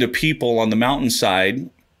run into people on the mountainside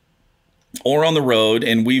or on the road,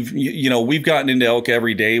 and we've gotten into elk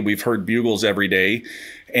every day. We've heard bugles every day,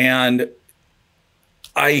 and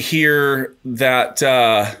I hear that,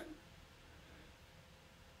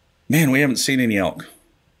 man, we haven't seen any elk.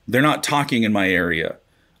 They're not talking in my area.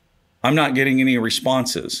 I'm not getting any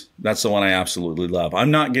responses. That's the one I absolutely love.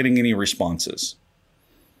 I'm not getting any responses.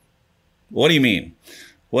 What do you mean?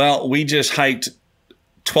 Well, we just hiked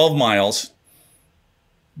 12 miles,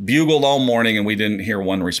 bugled all morning, and we didn't hear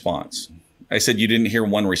one response. I said, you didn't hear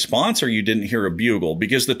one response or you didn't hear a bugle?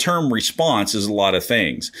 Because the term response is a lot of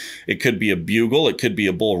things. It could be a bugle. It could be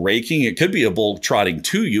a bull raking. It could be a bull trotting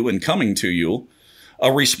to you and coming to you.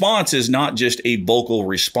 A response is not just a vocal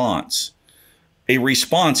response. A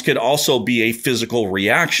response could also be a physical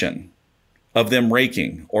reaction of them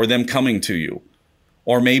raking or them coming to you.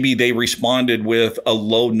 Or maybe they responded with a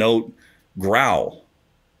low note growl.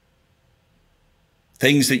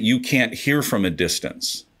 Things that you can't hear from a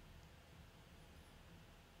distance.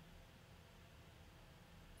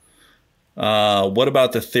 What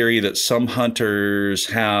about the theory that some hunters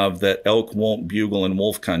have that elk won't bugle in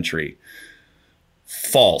wolf country?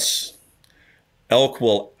 False. Elk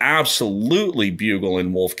will absolutely bugle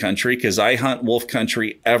in wolf country because I hunt wolf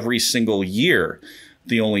country every single year.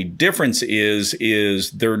 The only difference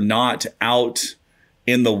is they're not out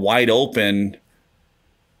in the wide open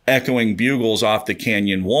echoing bugles off the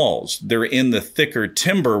canyon walls. They're in the thicker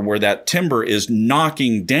timber where that timber is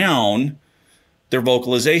knocking down their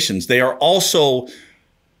vocalizations. They are also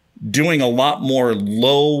doing a lot more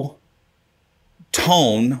low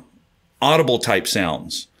tone, audible type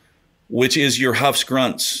sounds, which is your huffs,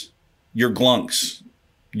 grunts, your glunks,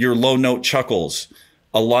 your low note chuckles,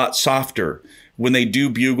 a lot softer. When they do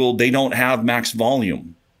bugle, they don't have max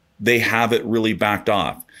volume. They have it really backed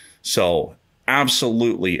off. So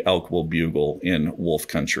absolutely elk will bugle in wolf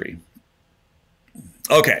country.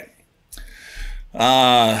 Okay.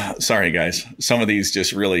 Sorry, guys. Some of these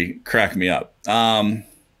just really crack me up.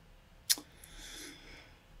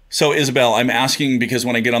 So, Isabel, I'm asking because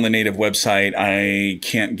when I get on the Native website, I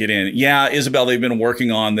can't get in. Yeah, Isabel, they've been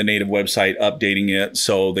working on the Native website, updating it,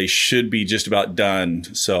 so they should be just about done.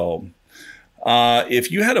 So,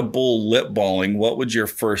 if you had a bull lip balling, what would your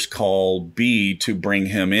first call be to bring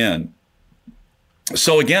him in?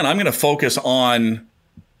 So, again, I'm going to focus on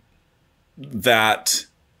that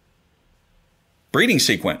breeding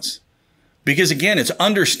sequence. Because again, it's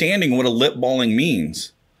understanding what a lip balling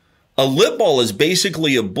means. A lip ball is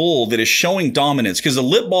basically a bull that is showing dominance, because a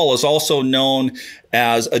lip ball is also known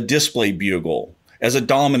as a display bugle, as a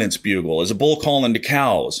dominance bugle, as a bull calling to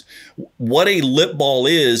cows. What a lip ball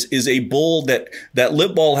is a bull that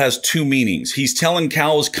lip ball has two meanings. He's telling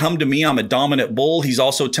cows, come to me, I'm a dominant bull. He's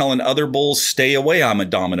also telling other bulls, stay away, I'm a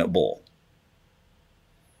dominant bull.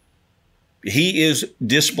 He is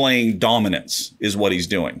displaying dominance is what he's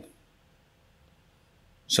doing.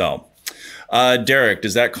 So, Derek,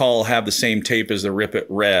 does that call have the same tape as the Rip It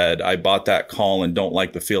Red? I bought that call and don't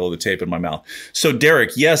like the feel of the tape in my mouth. So,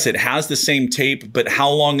 Derek, yes, it has the same tape, but how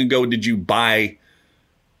long ago did you buy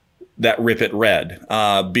that Rip It Red?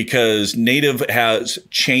 Because Native has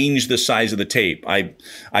changed the size of the tape. I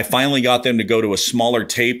finally got them to go to a smaller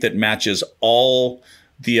tape that matches all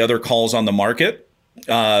the other calls on the market.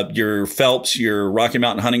 Your Phelps, your Rocky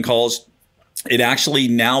Mountain hunting calls. It actually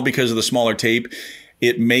now, because of the smaller tape,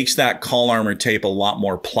 it makes that call armor tape a lot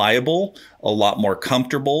more pliable, a lot more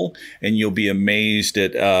comfortable, and you'll be amazed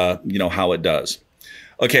at how it does.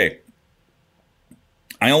 Okay,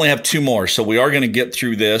 I only have two more, so we are going to get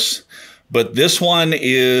through this, but this one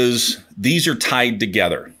these are tied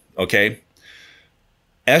together, okay?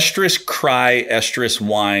 Estrus cry, estrus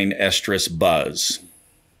whine, estrus buzz.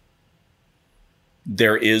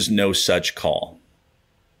 There is no such call.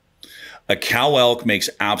 A cow elk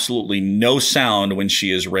makes absolutely no sound when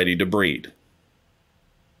she is ready to breed.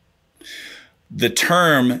 The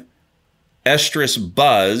term estrus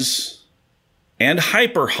buzz and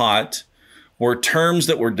hyper hot were terms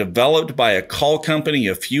that were developed by a call company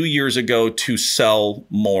a few years ago to sell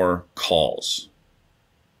more calls.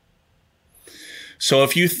 So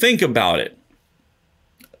if you think about it,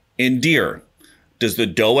 in deer, does the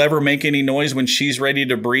doe ever make any noise when she's ready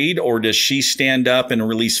to breed, or does she stand up and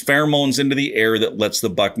release pheromones into the air that lets the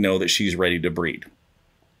buck know that she's ready to breed?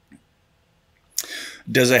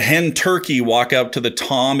 Does a hen turkey walk up to the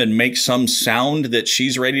tom and make some sound that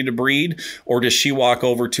she's ready to breed? Or does she walk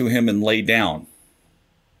over to him and lay down?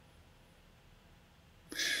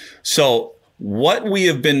 So what we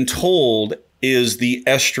have been told is the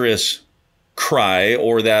estrus cry,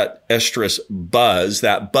 or that estrus buzz,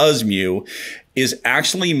 that buzz mew, is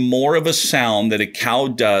actually more of a sound that a cow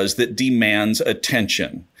does that demands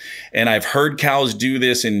attention. And I've heard cows do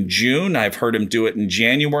this in June. I've heard them do it in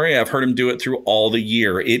January. I've heard them do it through all the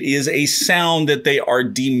year. It is a sound that they are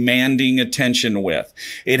demanding attention with.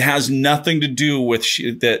 It has nothing to do with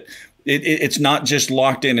that. It's not just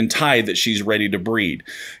locked in and tied that she's ready to breed.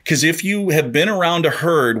 Because if you have been around a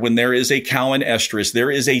herd when there is a cow in estrus, there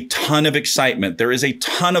is a ton of excitement. There is a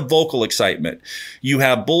ton of vocal excitement. You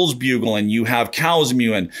have bulls bugling, you have cows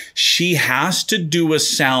mewing. She has to do a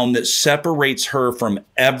sound that separates her from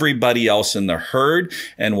everybody else in the herd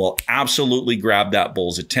and will absolutely grab that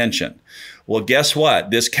bull's attention. Well, guess what?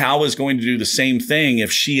 This cow is going to do the same thing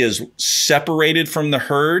if she is separated from the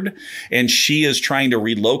herd and she is trying to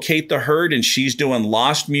relocate the herd and she's doing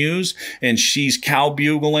lost mews and she's cow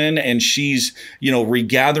bugling and she's,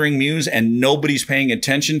 regathering mews and nobody's paying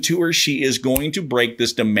attention to her. She is going to break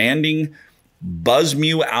this demanding buzz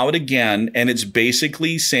mew out again. And it's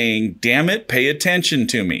basically saying, damn it, pay attention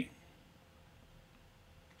to me.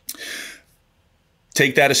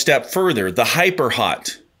 Take that a step further. The hyper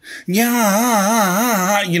hot.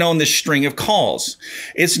 Yeah, in this string of calls.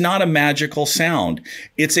 It's not a magical sound.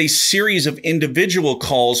 It's a series of individual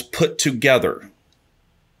calls put together.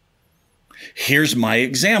 Here's my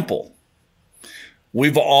example.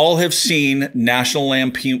 We've all have seen National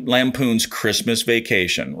Lampoon's Christmas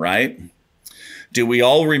Vacation, right? Do we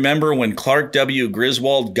all remember when Clark W.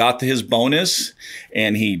 Griswold got to his bonus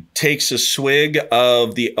and he takes a swig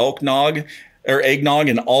of the eggnog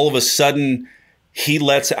and all of a sudden he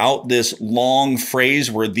lets out this long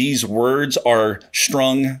phrase where these words are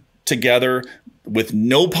strung together with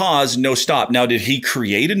no pause, no stop. Now, did he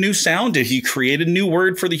create a new sound? Did he create a new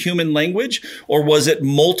word for the human language? Or was it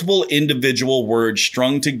multiple individual words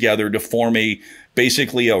strung together to form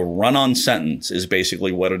basically a run-on sentence is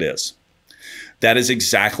basically what it is. That is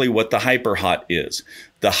exactly what the hyper hot is.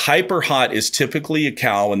 The hyper hot is typically a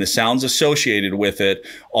cow, and the sounds associated with it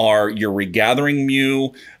are your regathering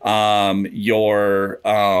mew, your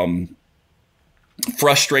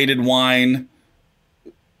frustrated whine,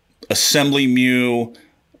 assembly mew.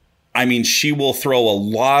 I mean, she will throw a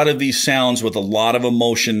lot of these sounds with a lot of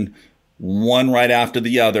emotion, one right after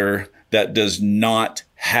the other, that does not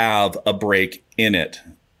have a break in it.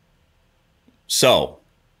 So,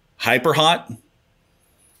 hyper hot,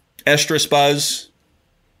 estrus buzz.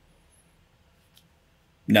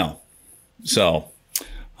 No. So,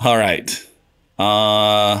 all right.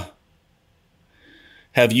 Have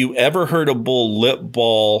you ever heard a bull lip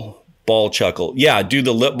ball chuckle? Yeah, do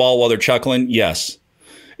the lip ball while they're chuckling? Yes.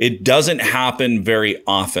 It doesn't happen very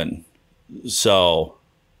often. So,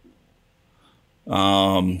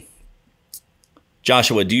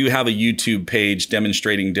 Joshua, do you have a YouTube page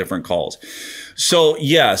demonstrating different calls? So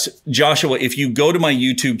yes, Joshua, if you go to my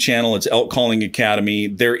YouTube channel, it's Elk Calling Academy.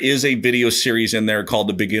 There is a video series in there called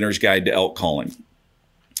The Beginner's Guide to Elk Calling.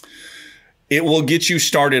 It will get you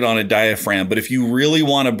started on a diaphragm, but if you really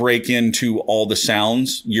want to break into all the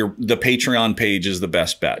sounds, the Patreon page is the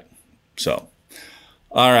best bet. So,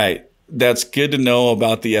 all right. That's good to know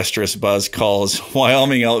about the estrus buzz calls.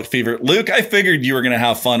 Wyoming elk fever. Luke, I figured you were going to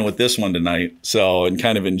have fun with this one tonight, and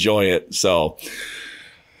kind of enjoy it. So,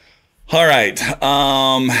 all right.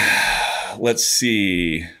 Let's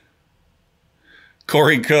see.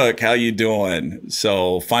 Corey Cook, how you doing?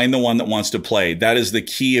 So find the one that wants to play. That is the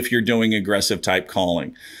key if you're doing aggressive type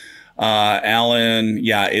calling. Alan,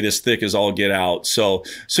 yeah, it is thick as all get out. So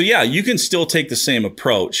yeah, you can still take the same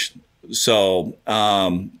approach. So,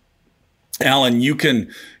 Alan, you can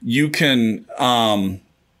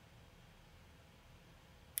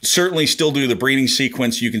certainly still do the breeding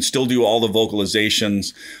sequence. You can still do all the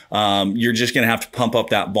vocalizations. You're just going to have to pump up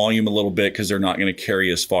that volume a little bit because they're not going to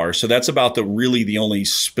carry as far. So that's about the only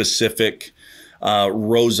specific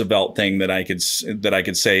Roosevelt thing that I could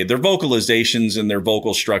say. Their vocalizations and their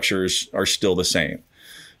vocal structures are still the same.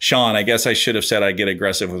 Sean, I guess I should have said I get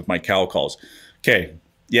aggressive with my cow calls. Okay.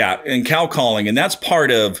 Yeah. And cow calling. And that's part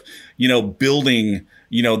of, building,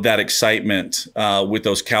 that excitement with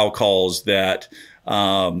those cow calls that,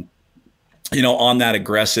 on that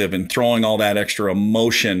aggressive and throwing all that extra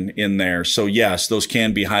emotion in there. So yes, those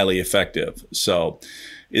can be highly effective. So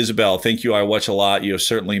Isabel, thank you. I watch a lot. You have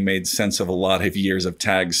certainly made sense of a lot of years of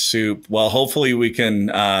tag soup. Well, hopefully we can,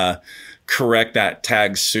 correct that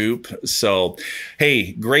tag soup. So,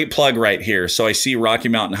 hey, great plug right here. So I see Rocky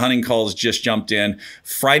Mountain Hunting Calls just jumped in.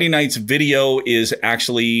 Friday night's video is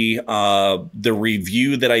actually the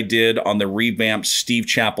review that I did on the revamped Steve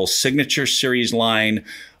Chappell Signature Series line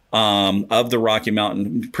of the Rocky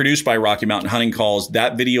Mountain, produced by Rocky Mountain Hunting Calls.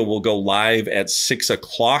 That video will go live at 6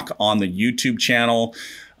 o'clock on the YouTube channel.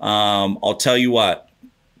 I'll tell you what,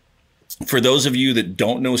 for those of you that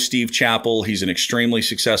don't know Steve Chappell, he's an extremely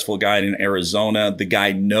successful guide in Arizona. The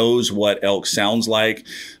guy knows what elk sounds like.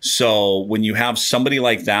 So when you have somebody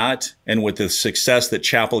like that, and with the success that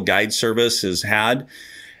Chappell Guide Service has had,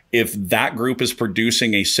 if that group is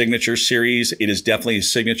producing a signature series, it is definitely a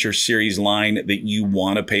signature series line that you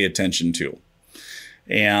want to pay attention to.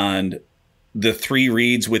 And the 3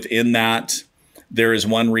 reads within that, there is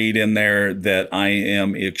one read in there that I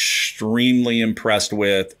am extremely impressed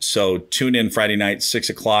with. So tune in Friday night, 6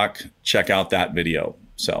 o'clock. Check out that video.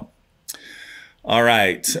 So, all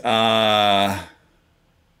right. I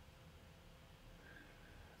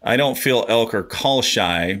don't feel elk are call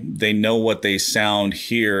shy. They know what they sound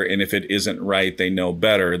here, and if it isn't right, they know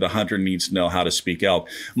better. The hunter needs to know how to speak elk.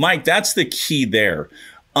 Mike, that's the key there.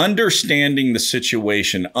 Understanding the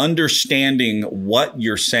situation, understanding what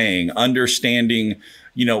you're saying, understanding,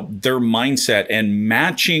 their mindset, and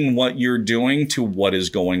matching what you're doing to what is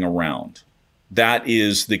going around. That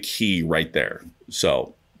is the key right there.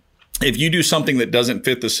 So if you do something that doesn't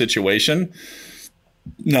fit the situation,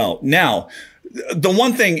 no. Now, the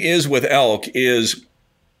one thing is with elk is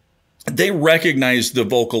they recognize the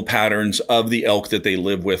vocal patterns of the elk that they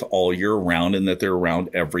live with all year round and that they're around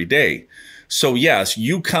every day. So yes,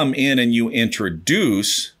 you come in and you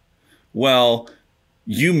introduce, well,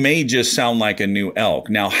 you may just sound like a new elk.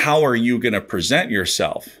 Now, how are you going to present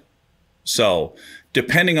yourself? So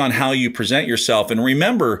depending on how you present yourself, and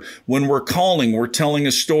remember, when we're calling, we're telling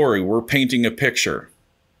a story, we're painting a picture.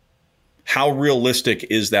 How realistic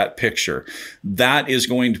is that picture? That is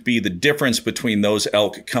going to be the difference between those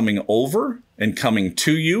elk coming over and coming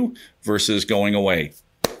to you versus going away.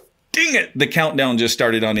 Dang it, the countdown just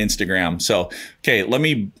started on Instagram. So, okay, let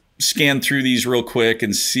me scan through these real quick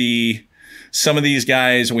and see some of these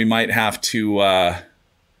guys we might have to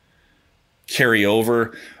carry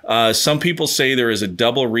over. Some people say there is a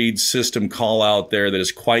double reed system call out there that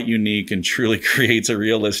is quite unique and truly creates a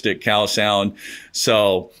realistic cow sound.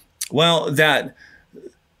 So, well, that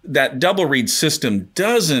double reed system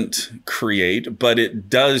doesn't create, but it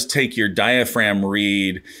does take your diaphragm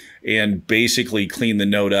reed and basically clean the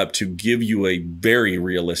note up to give you a very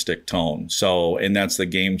realistic tone. So, and that's the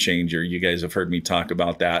game changer. You guys have heard me talk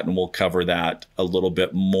about that, and we'll cover that a little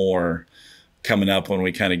bit more coming up when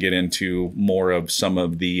we kind of get into more of some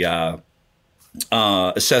of the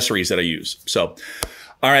accessories that I use. So,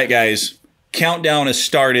 all right, guys, countdown has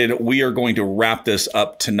started. We are going to wrap this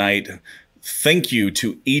up tonight. Thank you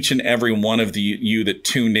to each and every one of you that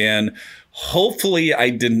tuned in. Hopefully I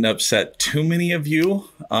didn't upset too many of you,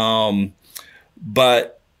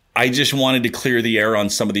 but I just wanted to clear the air on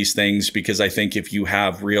some of these things because I think if you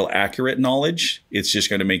have real accurate knowledge, it's just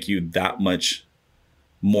going to make you that much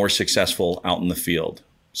more successful out in the field.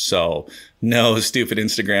 So no, stupid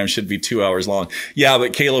Instagram should be 2 hours long. Yeah,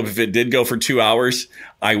 but Caleb, if it did go for 2 hours,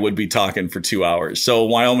 I would be talking for 2 hours. So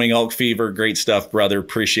Wyoming Elk Fever, great stuff, brother.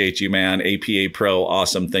 Appreciate you, man. APA Pro,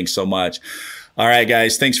 awesome. Thanks so much. All right,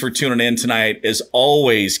 guys, thanks for tuning in tonight. As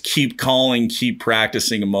always, keep calling, keep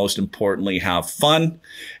practicing, and most importantly, have fun.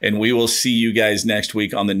 And we will see you guys next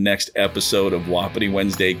week on the next episode of Wapiti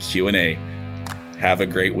Wednesday Q&A. Have a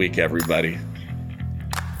great week, everybody.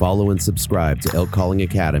 Follow and subscribe to Elk Calling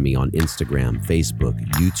Academy on Instagram, Facebook,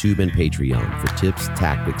 YouTube, and Patreon for tips,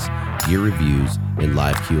 tactics, gear reviews, and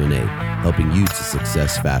live Q&A, helping you to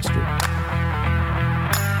success faster.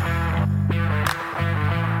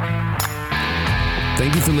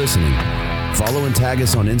 Thank you for listening. Follow and tag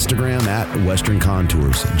us on Instagram at Western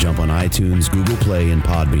Contours. Jump on iTunes, Google Play, and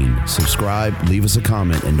Podbean. Subscribe, leave us a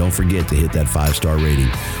comment, and don't forget to hit that 5-star rating.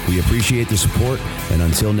 We appreciate the support, and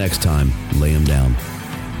until next time, lay 'em down.